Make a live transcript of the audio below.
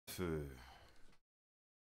feu.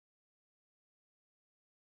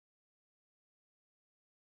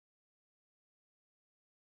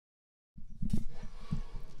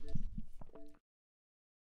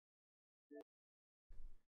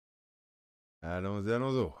 Allons-y,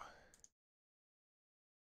 allons-y.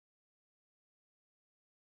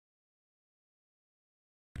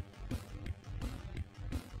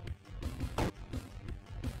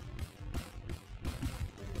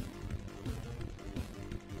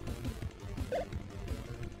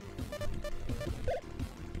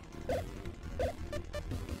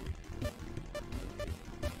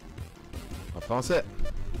 En français.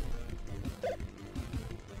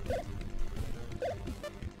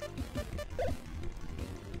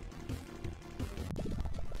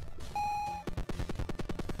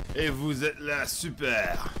 Et vous êtes là,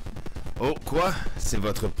 super! Oh, quoi? C'est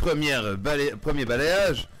votre premier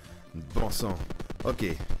balayage? Bon sang. Ok,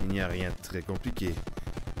 il n'y a rien de très compliqué.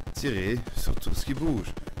 Tirez sur tout ce qui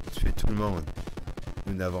bouge. Tuez tout le monde.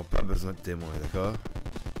 Nous n'avons pas besoin de témoins, d'accord?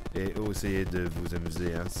 Et essayez de vous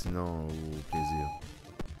amuser, hein, sinon au plaisir.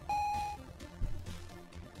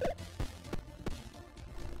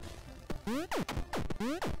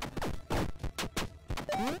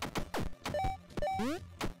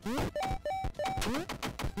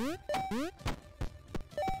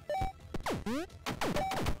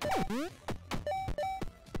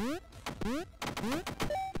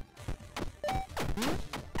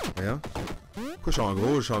 Voyons. Pourquoi je suis en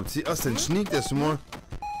gros, je suis en petit? Ah, c'est une chenille qui était sur moi.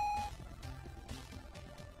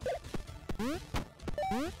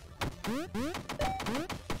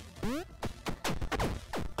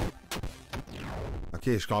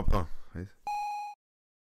 Ok, je comprends.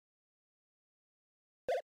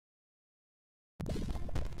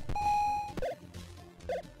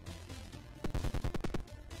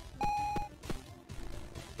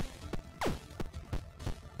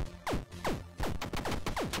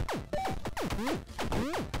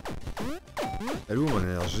 Elle est où mon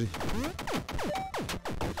énergie?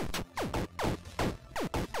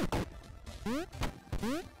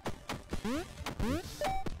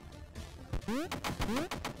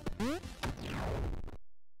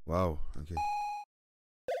 Wow, ok.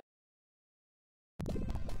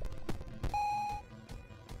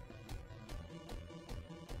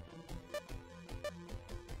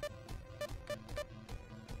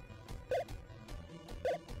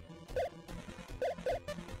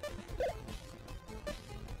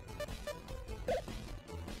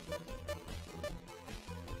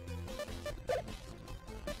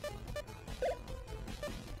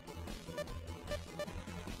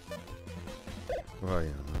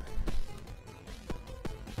 Ouais,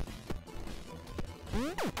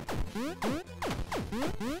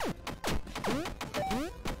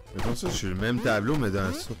 mais comme ça, je suis le même tableau, mais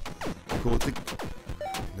d'un côté.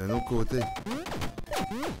 D'un autre côté.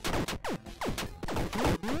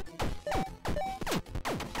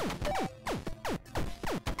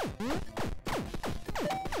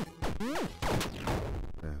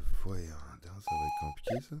 Ben voyons, ça va être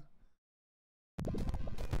compliqué ça.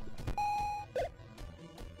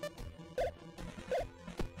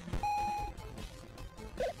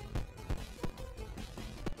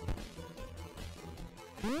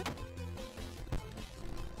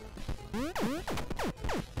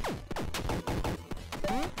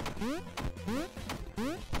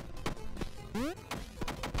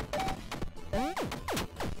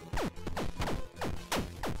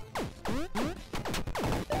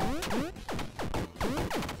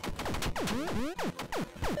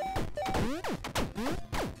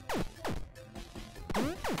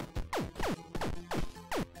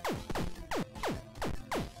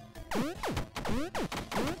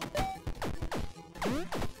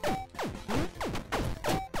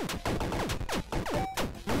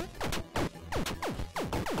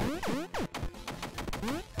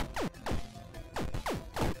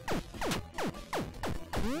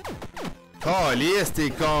 Oh, lisse, t'es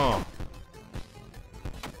con!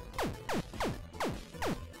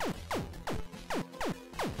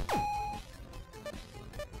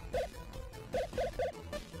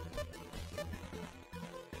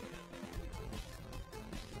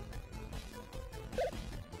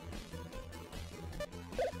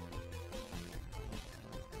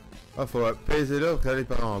 Ah, faut peser là pour aller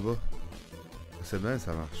par en bas. C'est bien,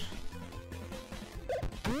 ça marche.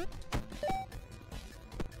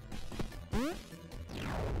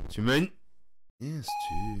 Tu me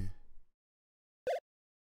niaises-tu?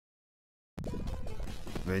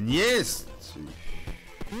 Me niaises-tu?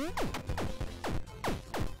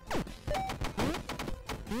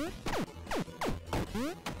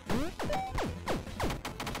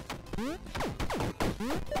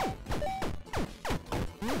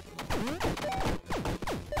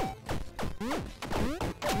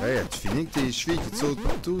 Hey, as-tu fini avec tes chevilles qui te sautent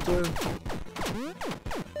partout, toi?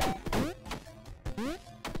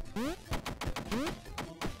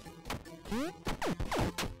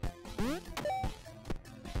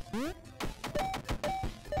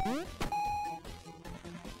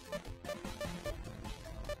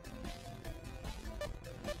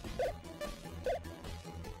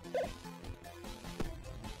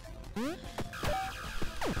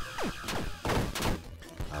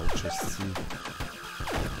 Ouch, hostie.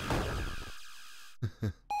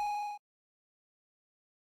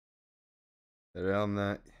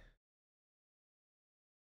 Tabarnak.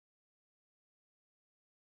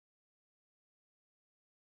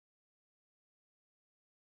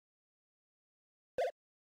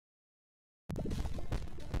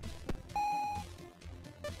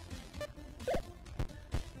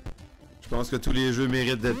 Je pense que tous les jeux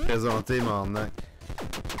méritent d'être présentés maintenant.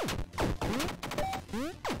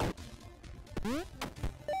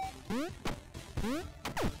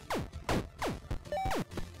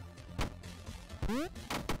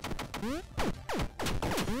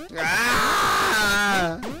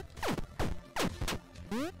 Ah!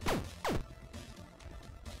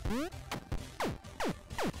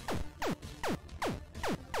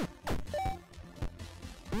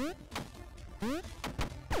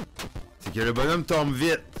 C'est que le bonhomme tombe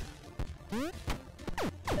vite.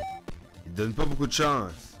 Il donne pas beaucoup de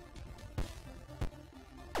chance.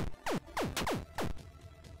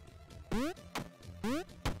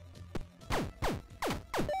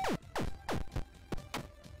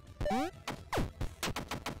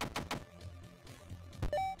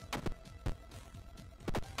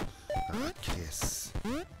 Ah, Chris.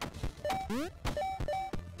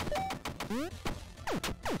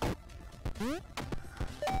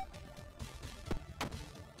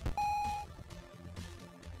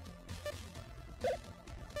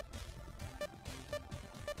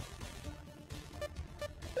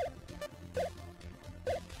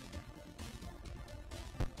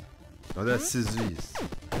 On a 6 vies.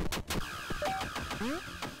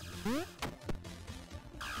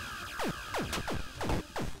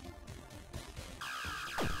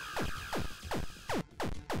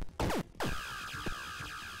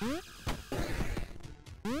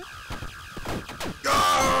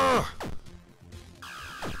 Ah!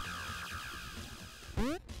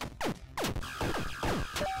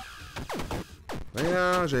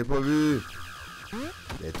 Voyons, j'avais pas vu.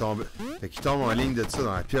 Il tombe. Fait qu'il tombe en ligne de ça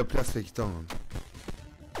dans la pire place, fait qu'il tombe.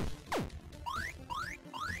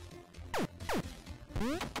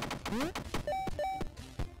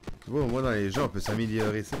 Tu vois, au moins dans les jeux, on peut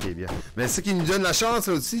s'améliorer, c'est ça qui est bien. Mais ce qui nous donne la chance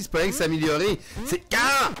là, aussi, c'est pas rien que s'améliorer, c'est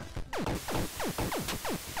quand!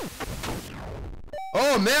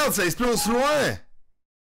 Oh merde, ça explose loin!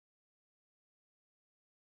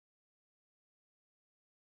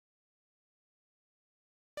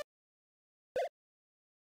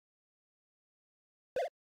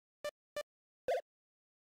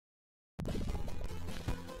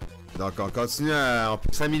 Donc on continue à... On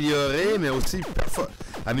peut s'améliorer, mais aussi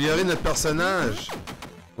améliorer notre personnage.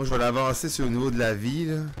 Moi je vais l'avancer sur le niveau de la vie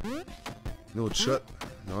là. Un autre shot.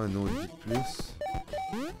 Non, un autre vie de plus.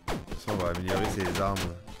 Ça on va améliorer ses armes.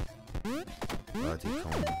 Ah t'es con.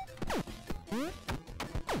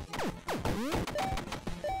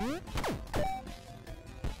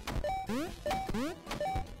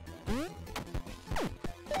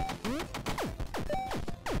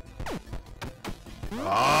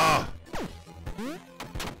 Ah!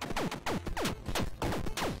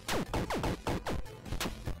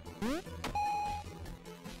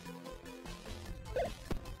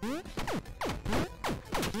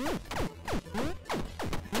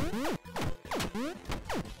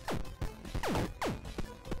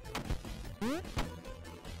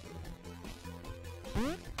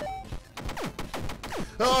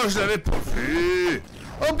 Oh, je l'avais pas vu!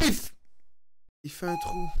 Oh, pif! Il fait un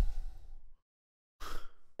trou.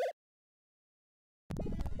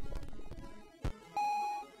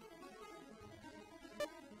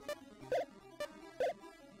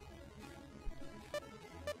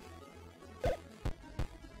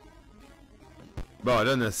 Bon,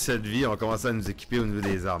 là, on a 7 vies, on commence à nous équiper au niveau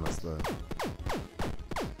des armes à ce là.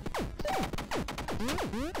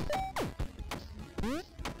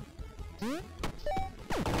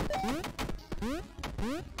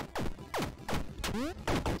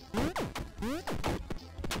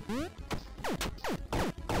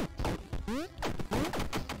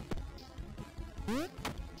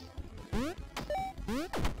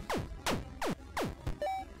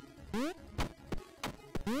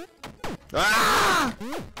 Ah!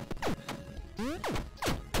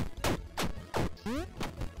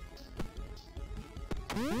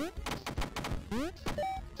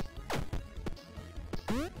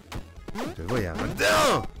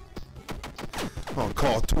 Non!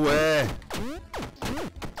 Encore toi!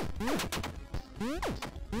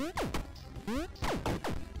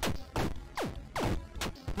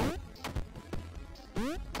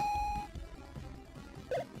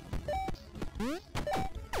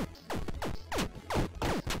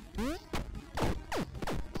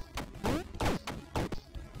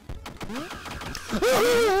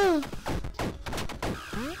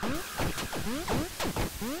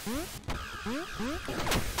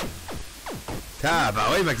 Ah, bah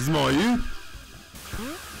ouais, ils m'ont eu.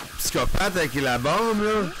 Psychopathe avec la bombe,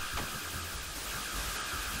 là.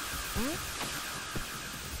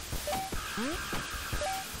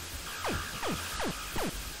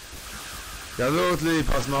 Regarde l'autre, là, il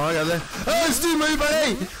passe mort, regarde-le. Ah, c'est il m'a eu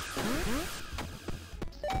pareil!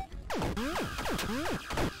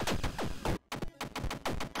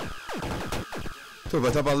 Toi,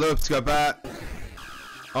 va-t'en par là, psychopathe.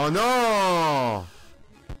 Oh non!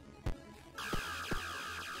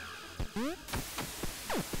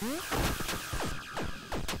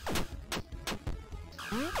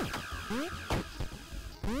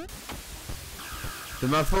 C'est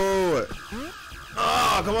ma faute!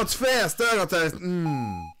 Ah, comment tu fais à cette heure quand t'as...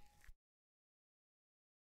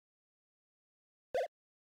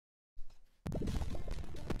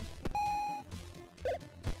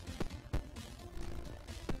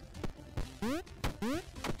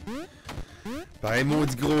 Pareil,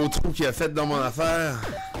 maudit gros trou qu'il a fait dans mon affaire.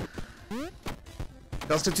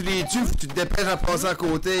 Lorsque tu les tues, faut que tu te dépêches à passer à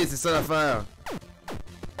côté, c'est ça l'affaire.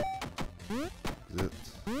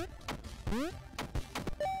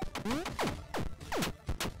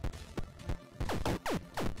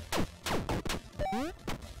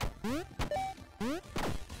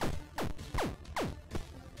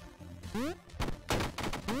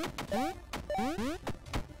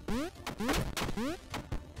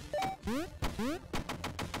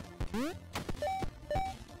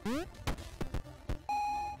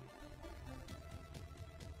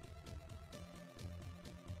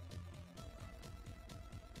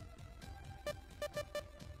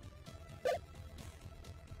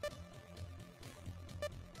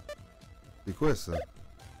 C'est quoi ça?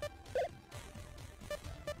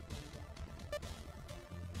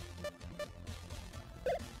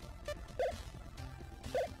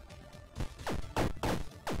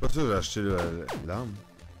 Pas sûr j'ai acheté l'arme.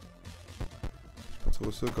 Je suis pas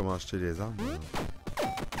trop sûr comment acheter les armes.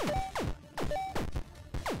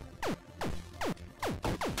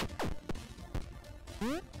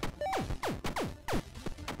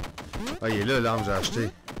 Ah, il est là l'arme que j'ai acheté.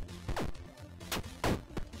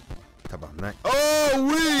 Tabarnak. Oh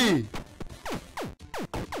oui!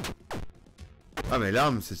 Ah mais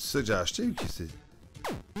l'arme, c'est ça que j'ai acheté ou que c'est...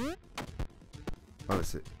 Ah mais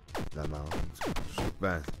c'est... la merde.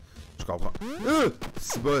 Ben, je comprends.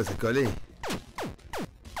 C'est bas, c'est collé.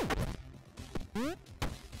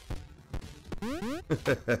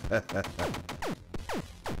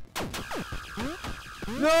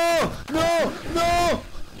 Non! Non! Non!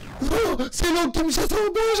 Oh, c'est l'autre qui me chasse au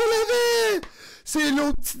dos, je l'avais! C'est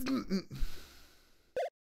l'autre...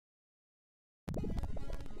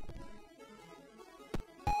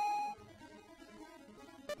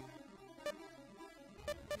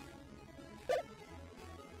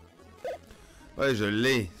 Ouais, je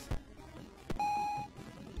l'ai.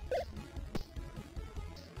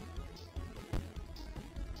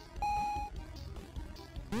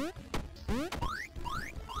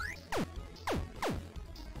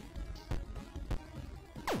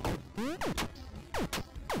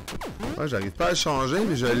 Ouais, j'arrive pas à le changer,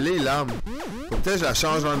 mais je l'ai, l'arme. Faut peut-être que je la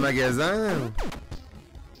change dans le magasin.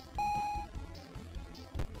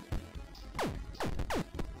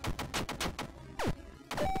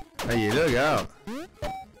 Ah, il est là, regarde.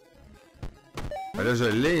 Ben là, je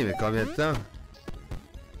l'ai, mais combien de temps?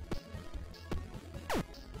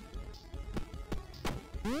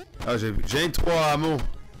 Ah, j'ai 3 hameaux.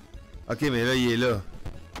 Ok, mais là, il est là.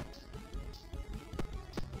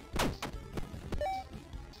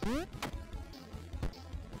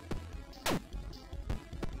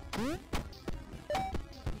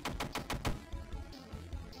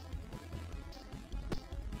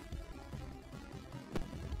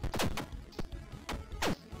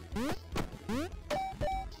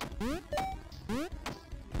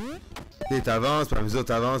 Si t'avances, puis nous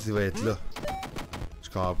autres avancent, il va être là. Je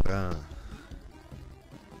comprends.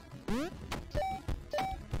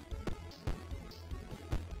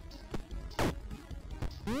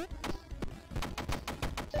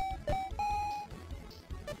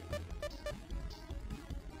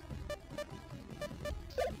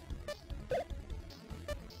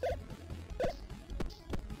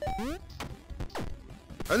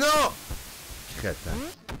 Ah non! Crétin.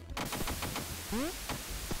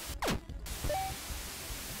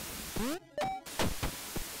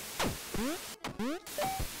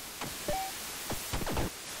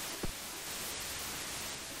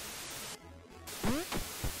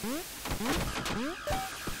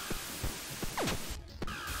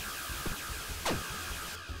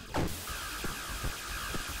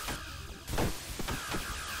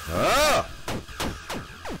 Ah!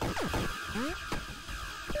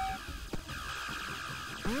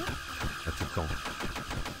 Ah, t'es con.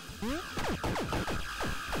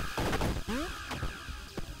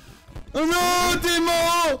 Oh non, t'es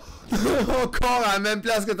mort! Encore à la même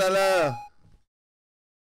place que tout à l'heure.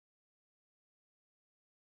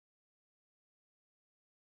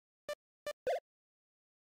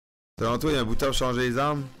 Selon toi, il y a un bouton pour changer les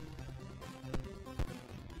armes?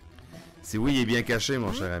 Si oui, il est bien caché,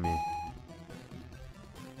 mon cher ami.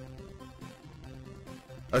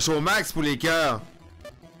 Ah, je suis au max pour les cœurs.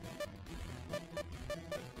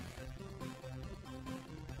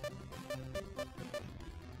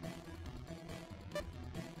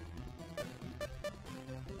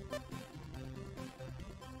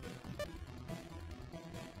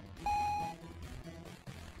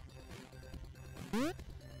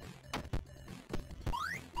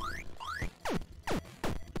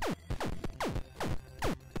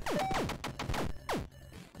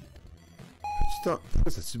 Putain,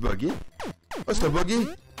 pourquoi ça s'est bugué? Oh, c'est bugué!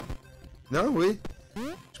 Non, oui.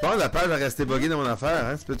 Je pense que la page va rester buggée dans mon affaire,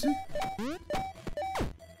 hein, c'est peux-tu?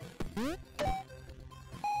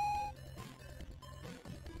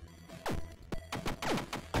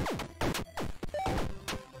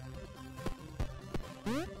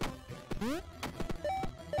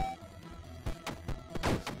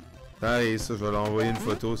 Allez, ça, je vais leur envoyer une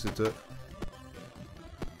photo, c'est tout.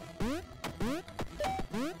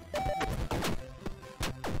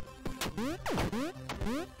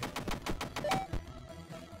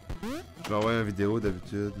 Je vais envoyer une vidéo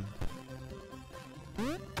d'habitude.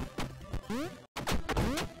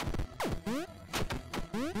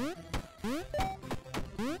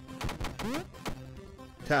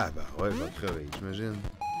 Ah bah ouais, je vais crever, j'imagine.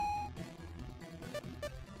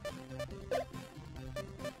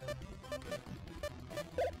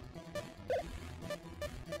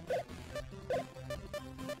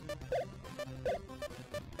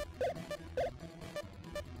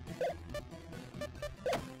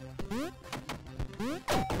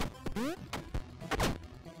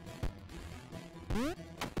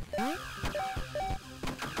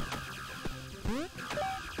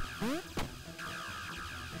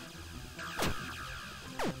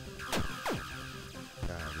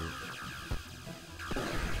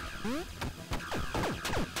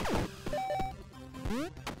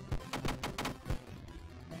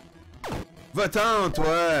 Va-t'en,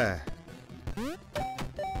 toi!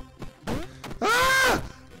 Ah!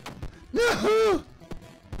 Non!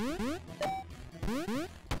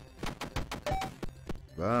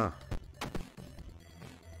 Bon.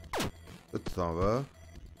 Toi, tu t'en vas.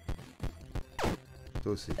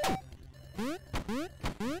 Toi aussi.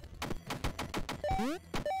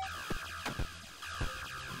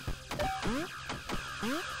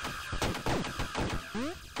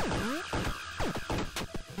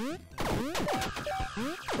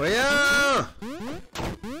 Voyons!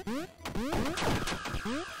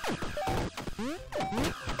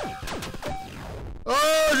 Oh,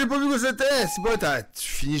 j'ai pas vu où c'était! C'est bon, tu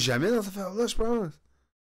finis jamais dans cette affaire-là, je pense.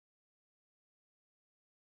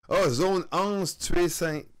 Oh, zone 11, tuer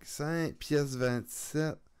 5, pièce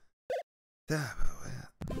 27. Ah, bah ouais.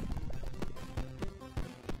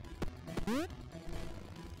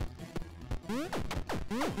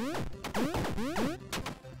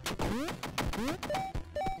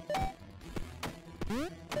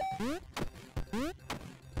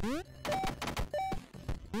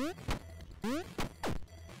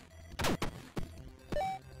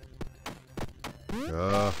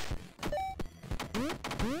 Ah.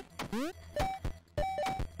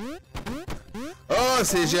 Oh,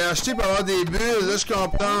 j'ai acheté pour avoir des bulles, là je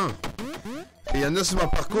comprends. Il y en a sur mon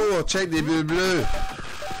parcours, check des bulles bleues.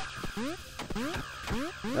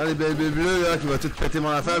 Là, les belles bulles bleues là, qui vont tout péter mon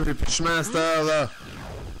affaire, j'ai plus de chemin à cette heure là.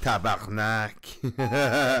 Tabarnak.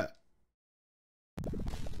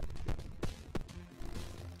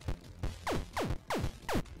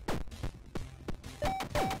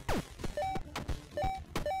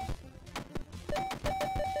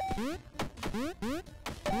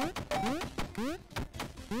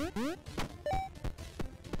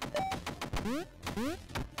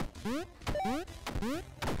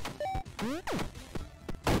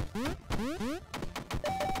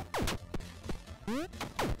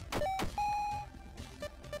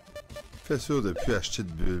 Fais sûr de plus acheter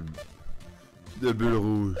de bulles. De bulles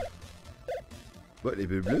rouges. Ouais, les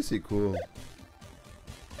bulles bleues, c'est cool.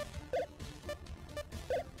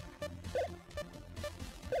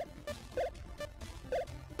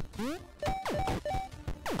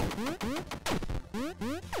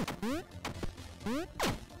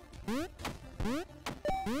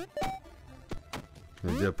 Je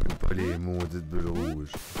me dis, pas les maudites bulles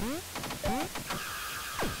rouges.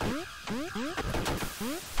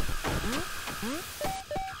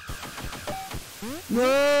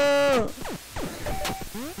 Non!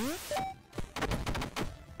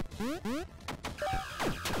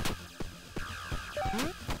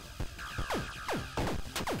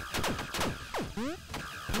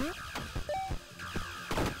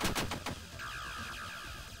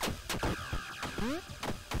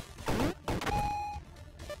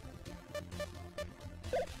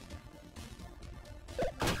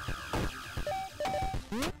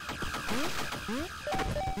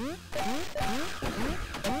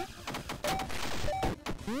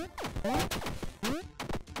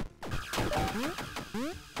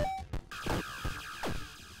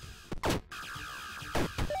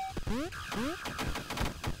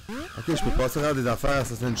 Ok, je peux passer à des affaires,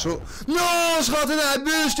 ça c'est une chose. Non, je rentrais dans la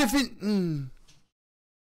bulle, je t'ai fini.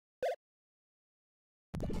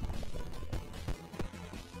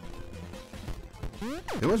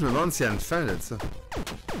 Et moi je me demande s'il y a une fin là de ça.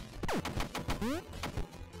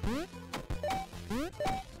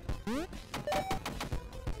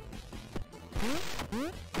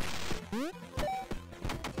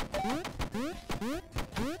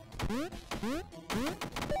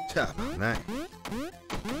 Tabarnak.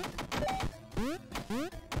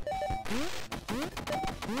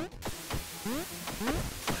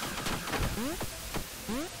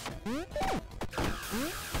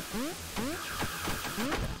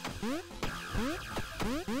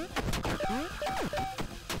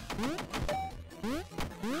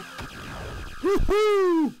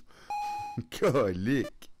 Wouhou! Colique!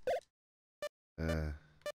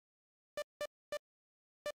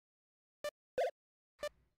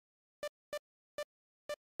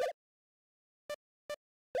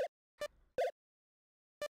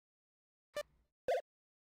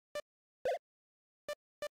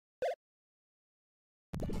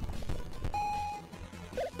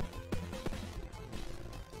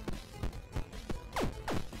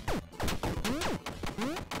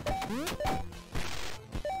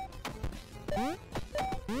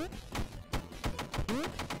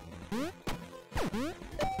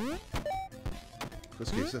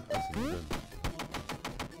 Qu'est-ce que c'est ça? Ah, c'est une bonne.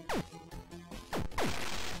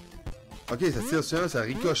 Ok, ça tire sur un, ça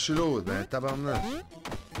ricoche sur l'autre. Ben, tabarnak.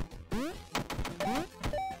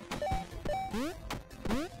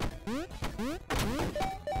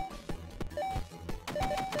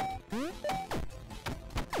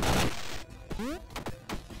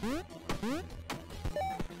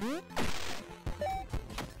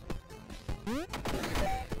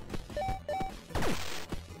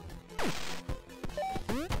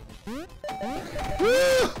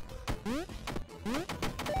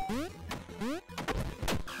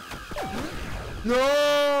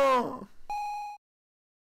 Non!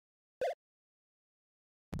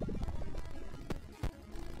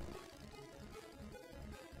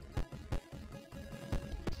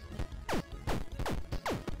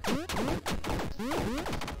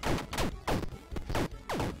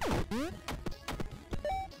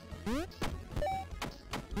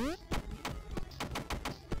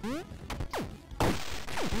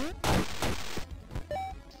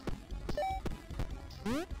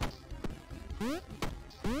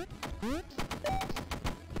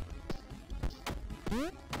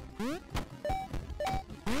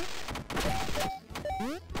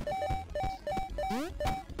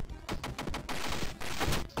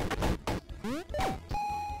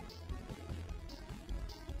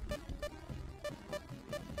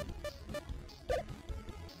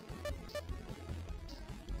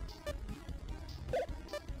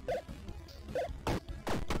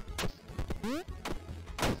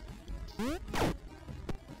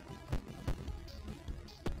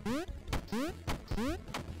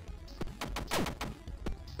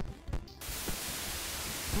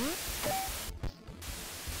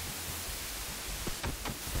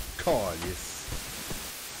 Calice.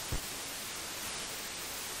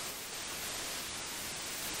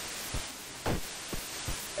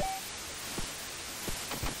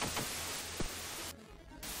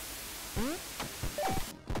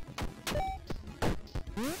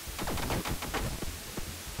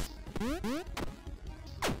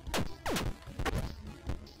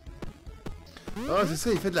 Ah, c'est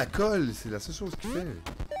ça, il fait de la colle. C'est la seule chose qu'il fait.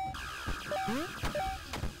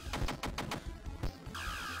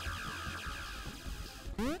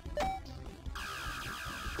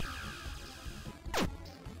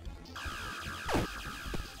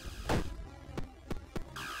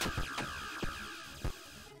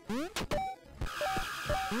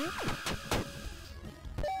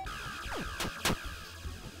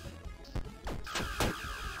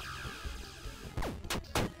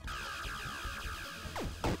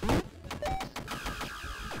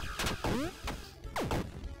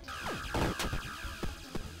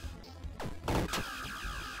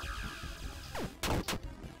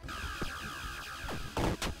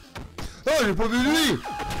 Oh, j'ai pas vu lui!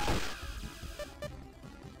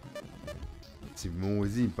 C'est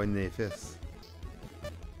maudit, il me pogne dans les fesses.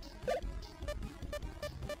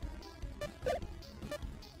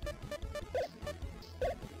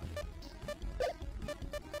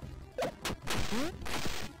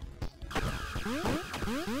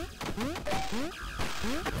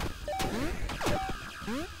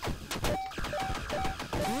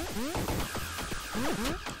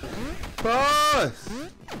 Passe!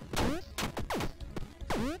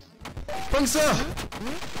 Pogne ça!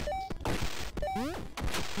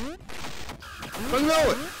 Pogne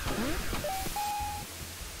l'autre!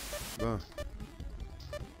 Bon.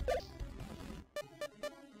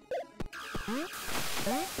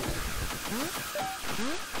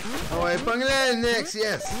 Ah ouais, pogne-le, next,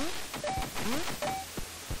 yes!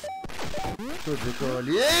 Tout décolle,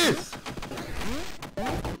 yes!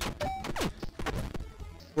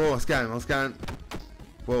 Oh, on se calme, on se calme.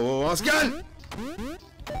 Oh, oh, on se calme!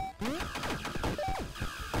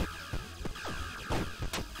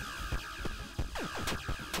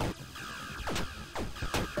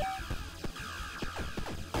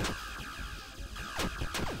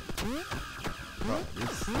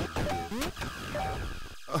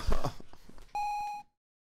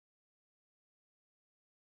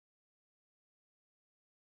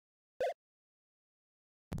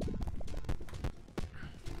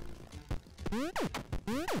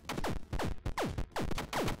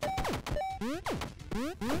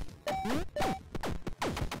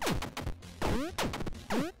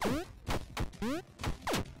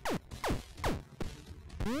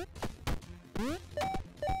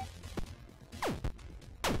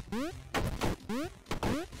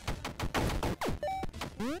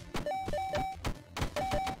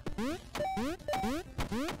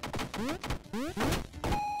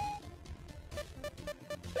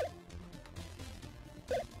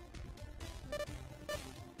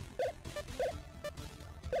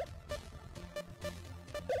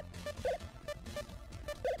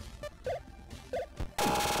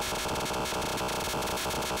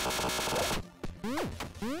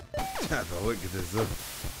 Ah bah ouais, qu'est-ce que c'est ça?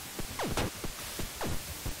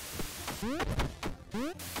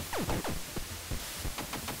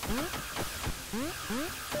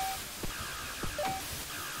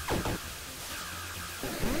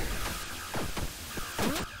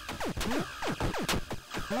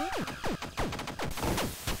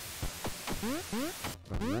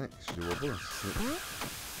 Non, je le vois pas.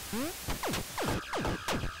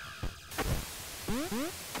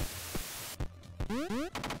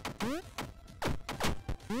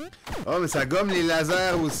 Oh, mais ça gomme les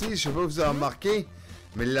lasers aussi. Je sais pas si vous avez remarqué.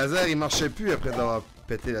 Mais le laser, il marchait plus après d'avoir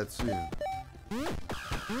pété là-dessus.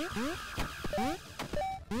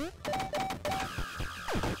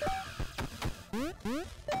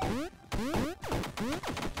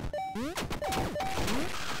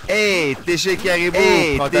 Hey, t'es chez Caribou.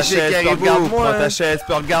 Hey, t'es chez Caribou. Prends ta chaise,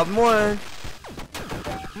 puis regarde-moi.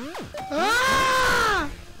 Ah!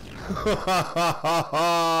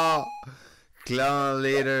 Clan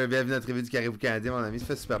Leader, bienvenue à notre revue du KaribouCanadien, mon ami. Ça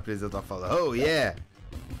fait super plaisir de t'en faire là. Oh yeah!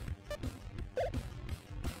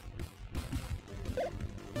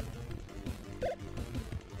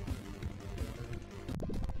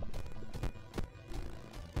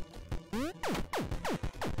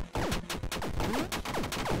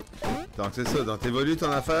 Donc c'est ça, donc t'évolues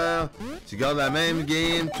ton affaire, tu gardes la même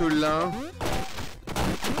game tout le long.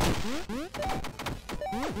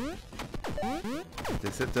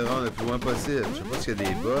 T'essaies de te rendre le plus loin possible. Je sais pas s'il y a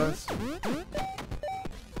des boss.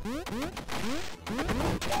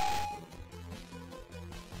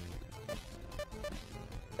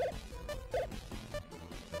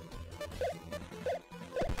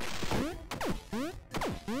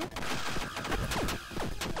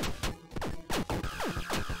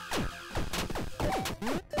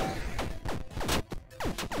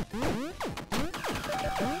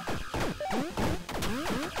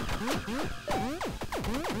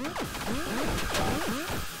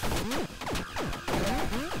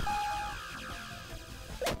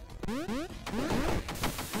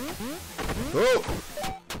 Oh!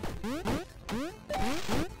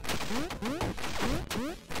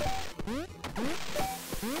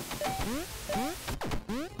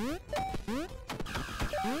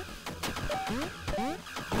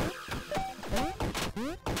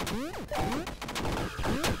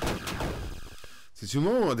 C'est tout le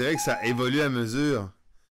monde, on dirait que ça évolue à mesure.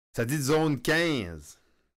 Ça dit zone 15.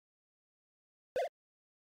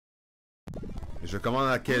 Je commande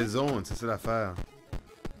à quelle zone? C'est ça l'affaire.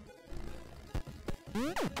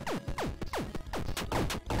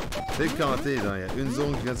 C'est canté, là. Il y a une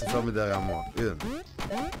zone qui vient de se fermer derrière moi. Une.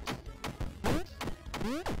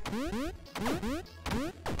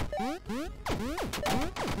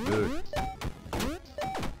 Deux.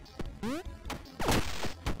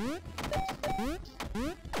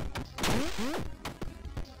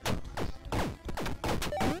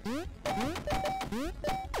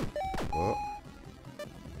 Oh.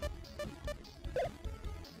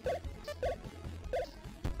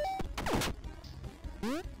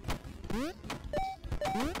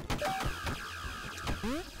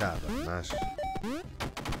 Tabarnache.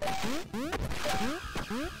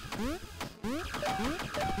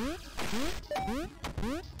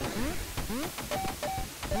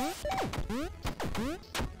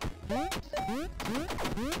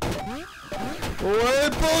 Ouais,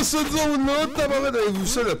 pas cette zone-là, tabarnak. Avez-vous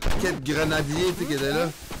ça, le paquet de grenadiers qui était là?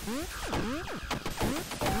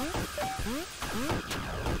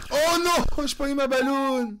 Oh non! J'ai pas eu ma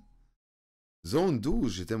balloune! Zone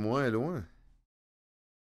 12, j'étais moins loin.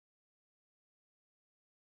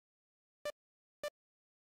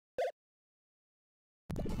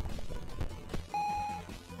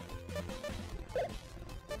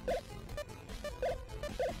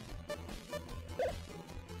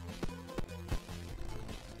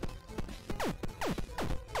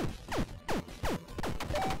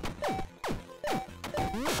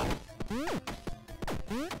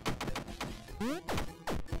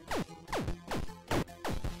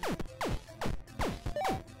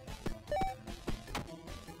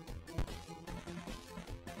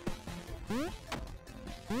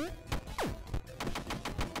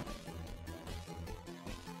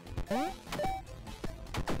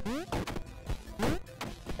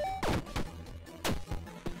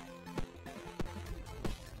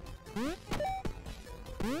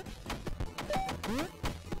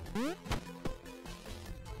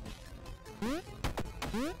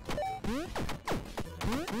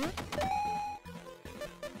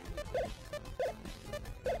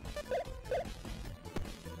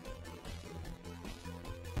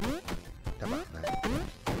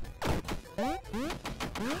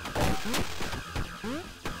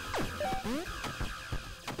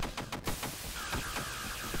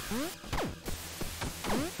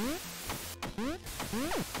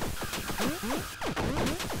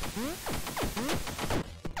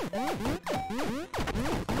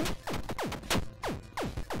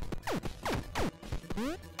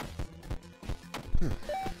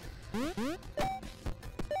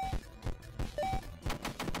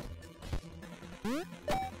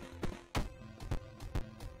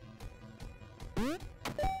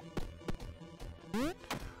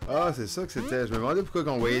 Ah, c'est ça que c'était. Je me demandais pourquoi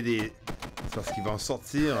quand on voyait des... C'est parce qu'ils vont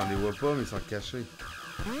sortir, on les voit pas, mais ils sont cachés.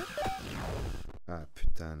 Ah,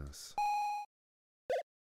 putain, là.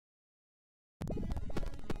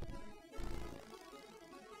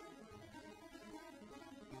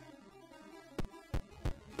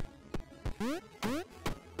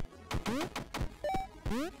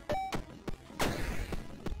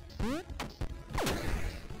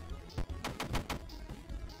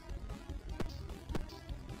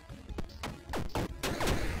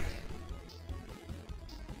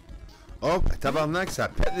 Oh, tabarnak, ça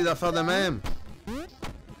pète les affaires de même.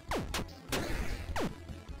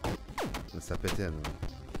 Ça pétait, là.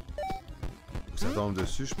 Ou ça tombe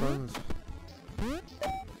dessus, je pense.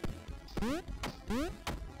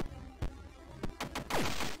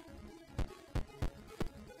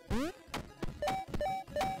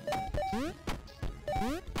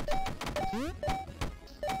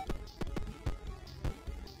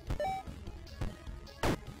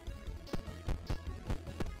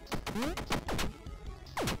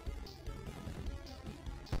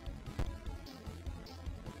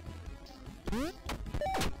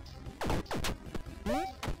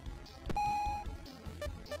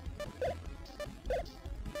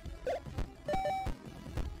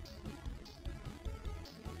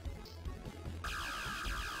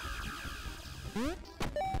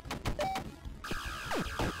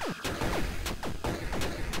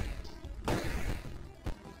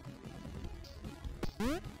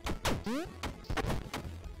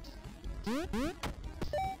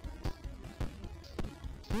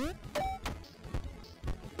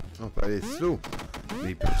 peut aller slow.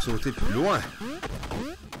 Mais il peut sauter plus loin.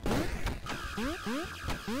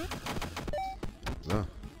 Bon.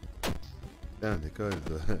 Tiens, décolle.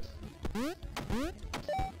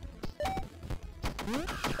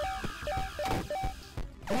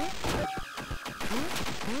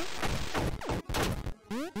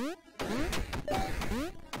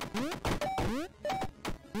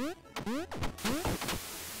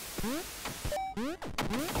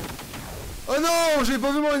 Oh non, j'ai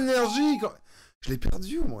pas vu mon énergie. Je l'ai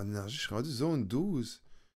perdu, mon énergie. Je suis rendu zone 12. Je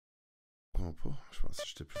comprends pas. Je pensais que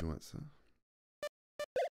j'étais plus loin de ça.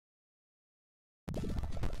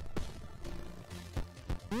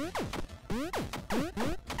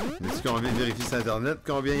 Est-ce qu'on vient de vérifier sur Internet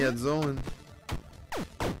combien il y a de zones?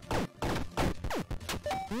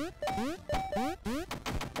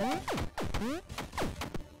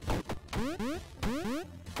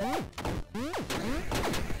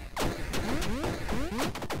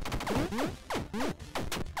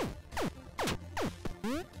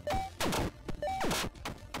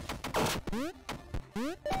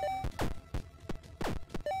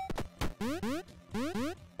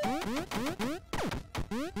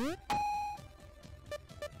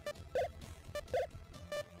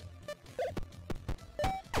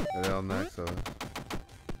 Ça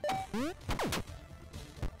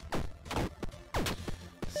va.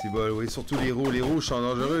 C'est bon, oui, surtout les roues. Les rouges sont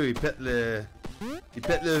dangereux, ils pètent le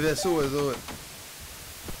vaisseau, eux autres.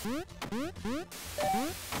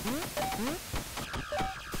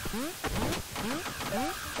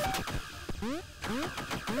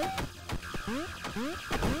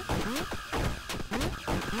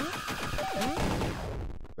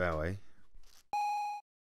 Ben ouais.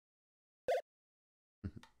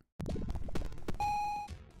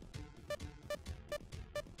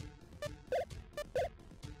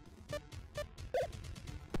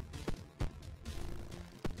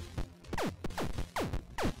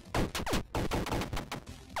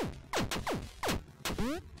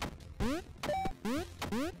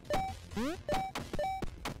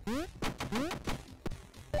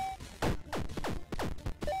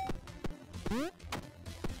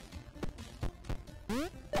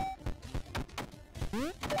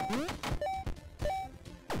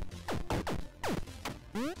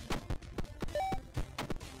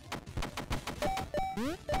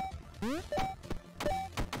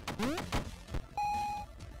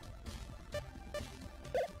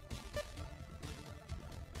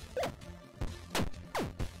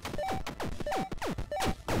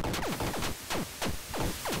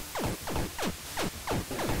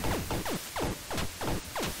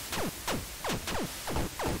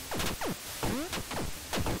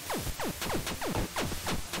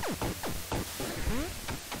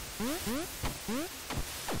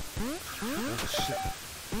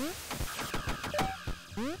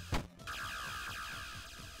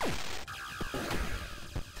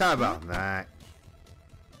 Tabarnak.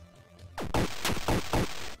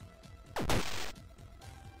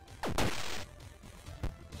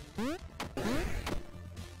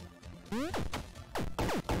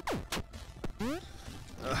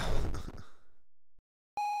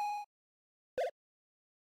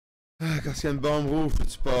 Quand il y a une bombe rouge, faut que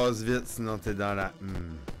tu passes vite, sinon t'es dans la...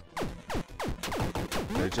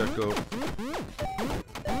 Salut Choco.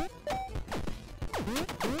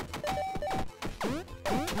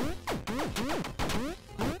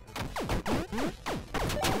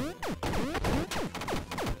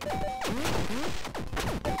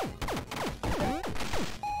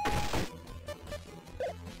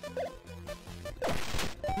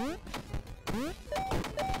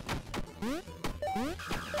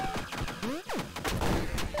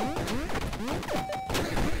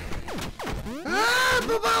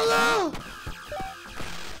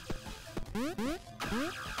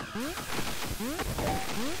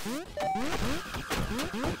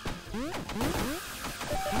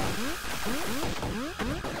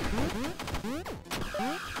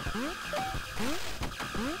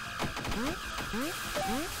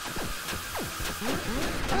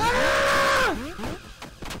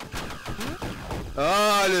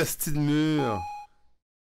 Ah, le style mur!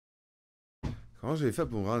 Comment j'ai fait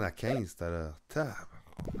pour me rendre à 15 tout à l'heure?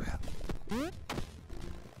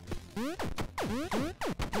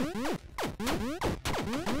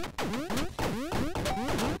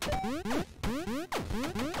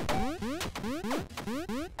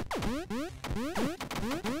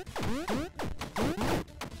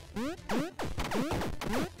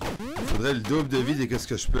 Faudrait le double de vie de ce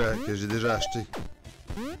que je peux, que j'ai déjà acheté.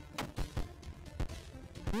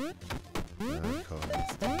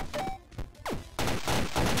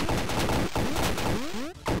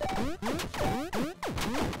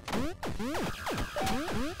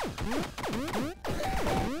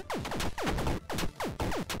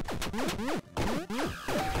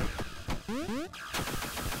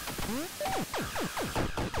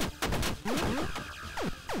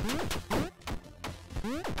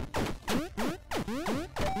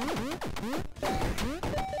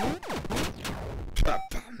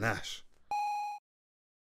 Papanache.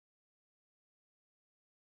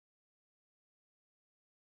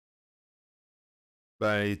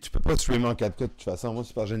 Ben, tu peux pas streamer en 4K de toute façon. Moi,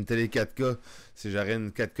 c'est parce que j'ai une télé 4K. Si j'aurais une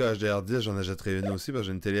 4K HDR10, j'en achèterais une aussi parce que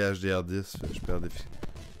j'ai une télé HDR10. Je perds des films.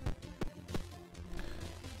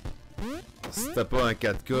 Si t'as pas un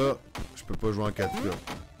 4K, je peux pas jouer en 4K.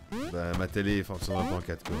 Ben, ma télé fonctionnera pas en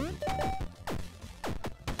 4K.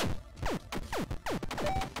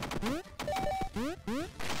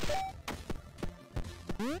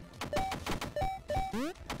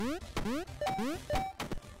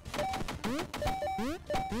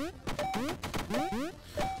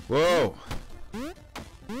 Wow!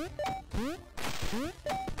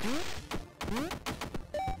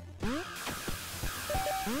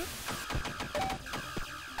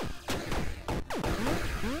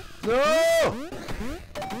 No!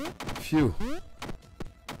 Phew.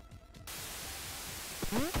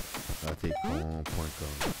 Ah, t'es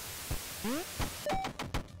con.com.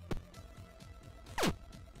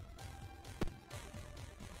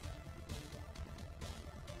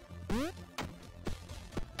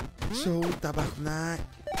 So, tabarnak.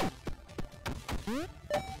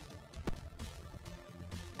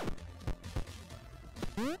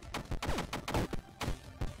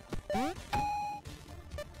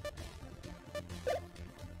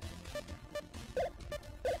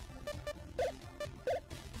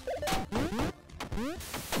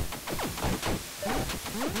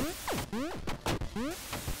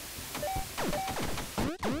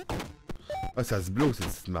 Ah, ça se bloque cette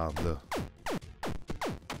petite marde-là.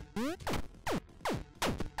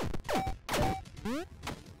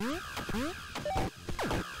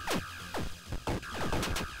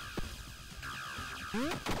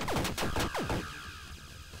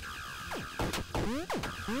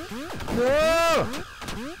 Non!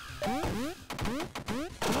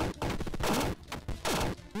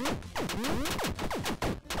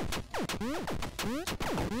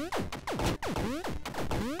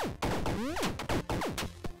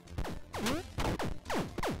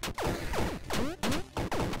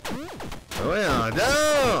 Ouais, un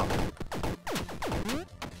dehors!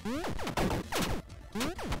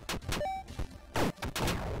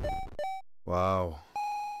 Wow.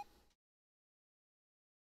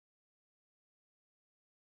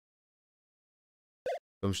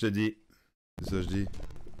 Comme je te dis. C'est ça que je dis.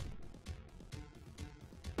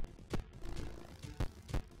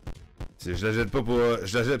 Je la jette pas pour.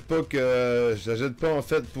 Je la jette pas que. Je la jette pas en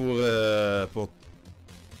fait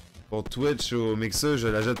pour Twitch ou Mixer, je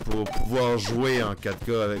la jette pour pouvoir jouer en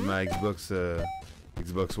 4K avec ma Xbox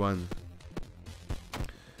One.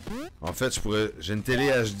 En fait, j'ai une télé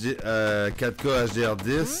 4K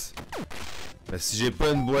HDR10. Mais si j'ai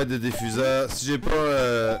pas une boîte de diffuseur, si j'ai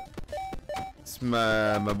pas si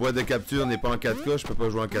ma boîte de capture n'est pas en 4K, je peux pas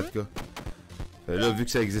jouer en 4K. Là, vu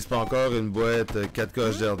que ça n'existe pas encore, une boîte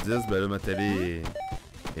 4K HDR10, ben là, ma télé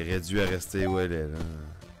est réduite à rester où elle est, là.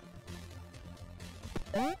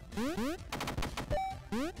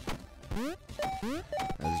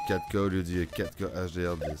 Elle a du 4K au lieu du 4K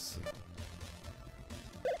HDR10.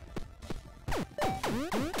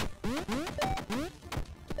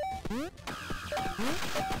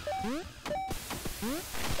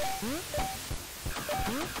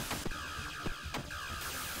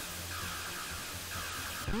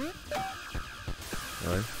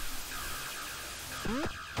 Ouais.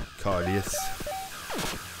 Calice.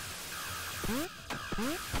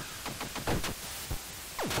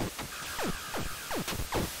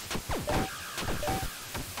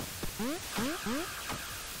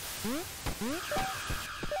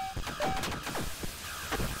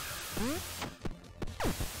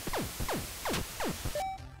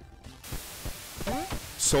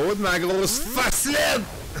 Saute ma grosse facelette!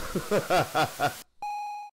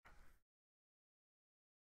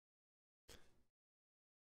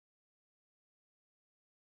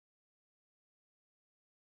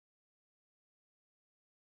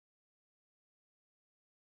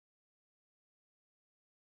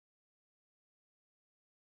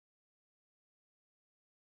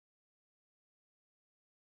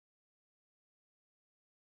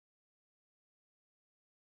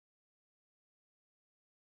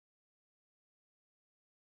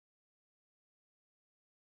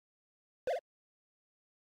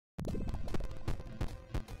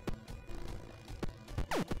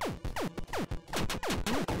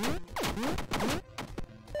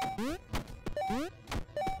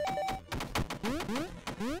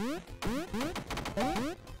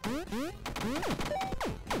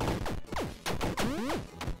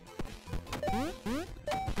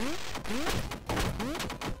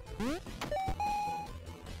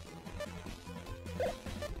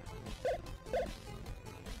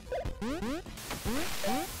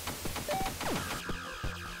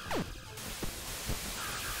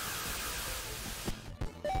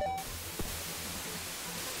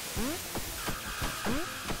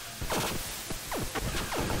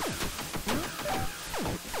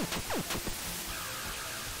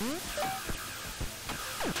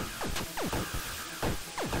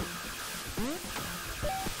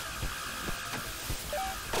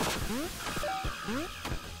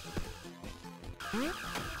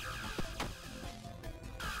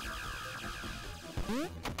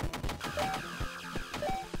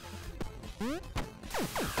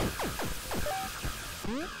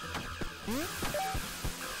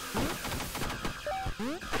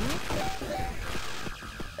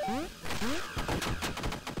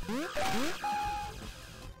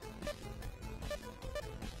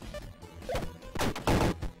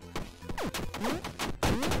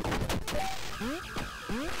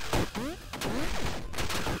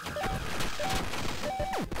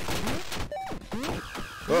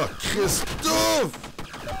 Oh, Christophe!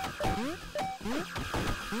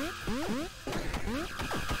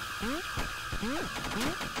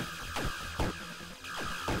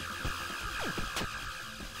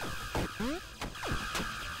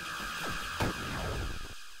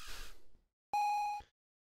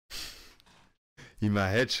 Il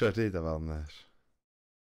m'a headshoté, tabarnache.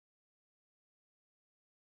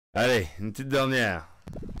 Allez, une petite dernière.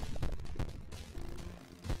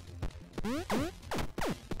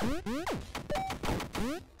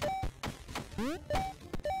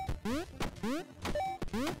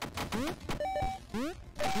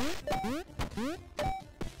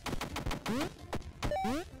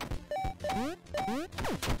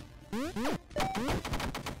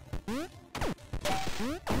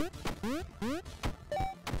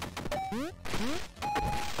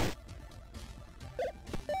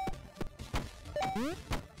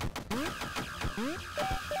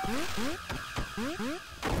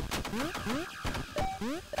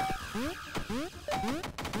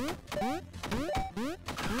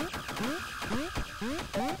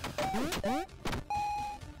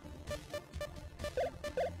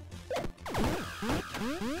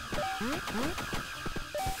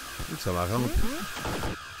 Ça m'a rendu.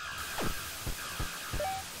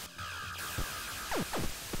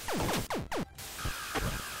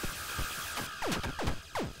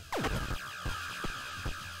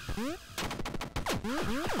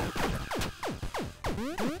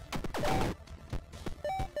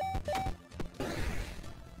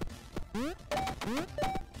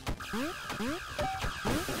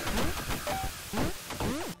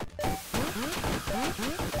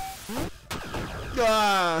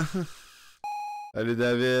 Ah! Allez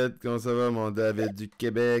David, comment ça va mon David du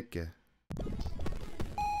Québec?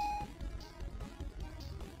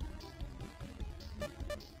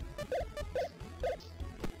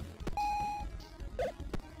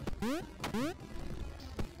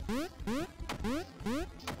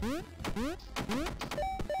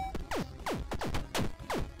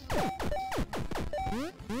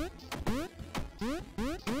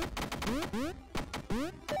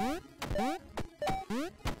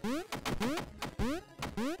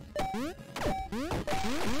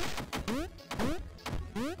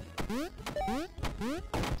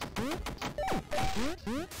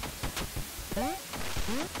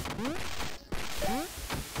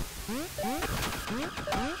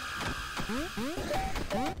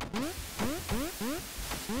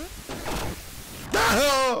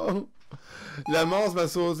 Oh! La monstre m'a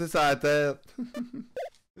sauté sur la tête.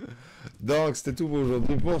 Donc, c'était tout pour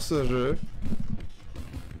aujourd'hui pour ce jeu.